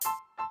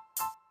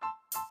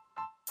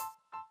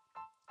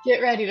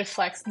Get ready to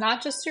flex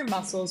not just your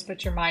muscles,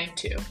 but your mind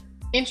too.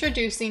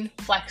 Introducing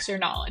Flex Your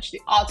Knowledge,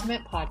 the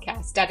ultimate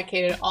podcast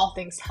dedicated to all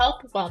things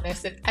health,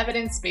 wellness, and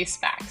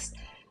evidence-based facts.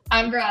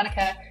 I'm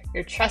Veronica,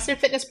 your trusted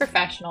fitness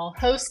professional,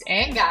 host,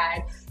 and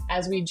guide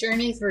as we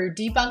journey through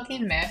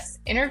debunking myths,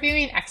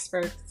 interviewing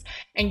experts,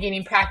 and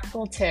gaining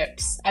practical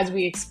tips as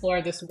we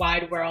explore this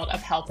wide world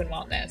of health and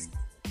wellness.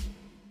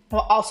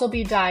 We'll also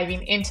be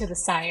diving into the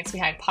science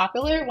behind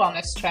popular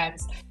wellness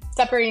trends,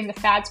 separating the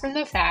fads from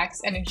the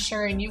facts, and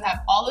ensuring you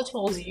have all the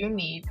tools you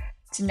need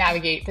to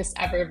navigate this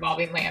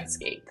ever-evolving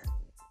landscape.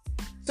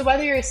 So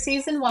whether you're a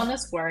seasoned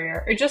wellness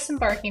warrior or just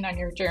embarking on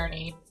your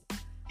journey,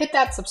 hit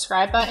that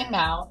subscribe button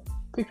now,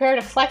 prepare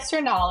to flex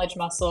your knowledge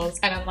muscles,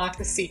 and unlock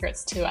the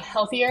secrets to a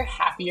healthier,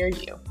 happier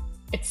you.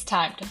 It's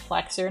time to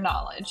flex your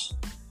knowledge.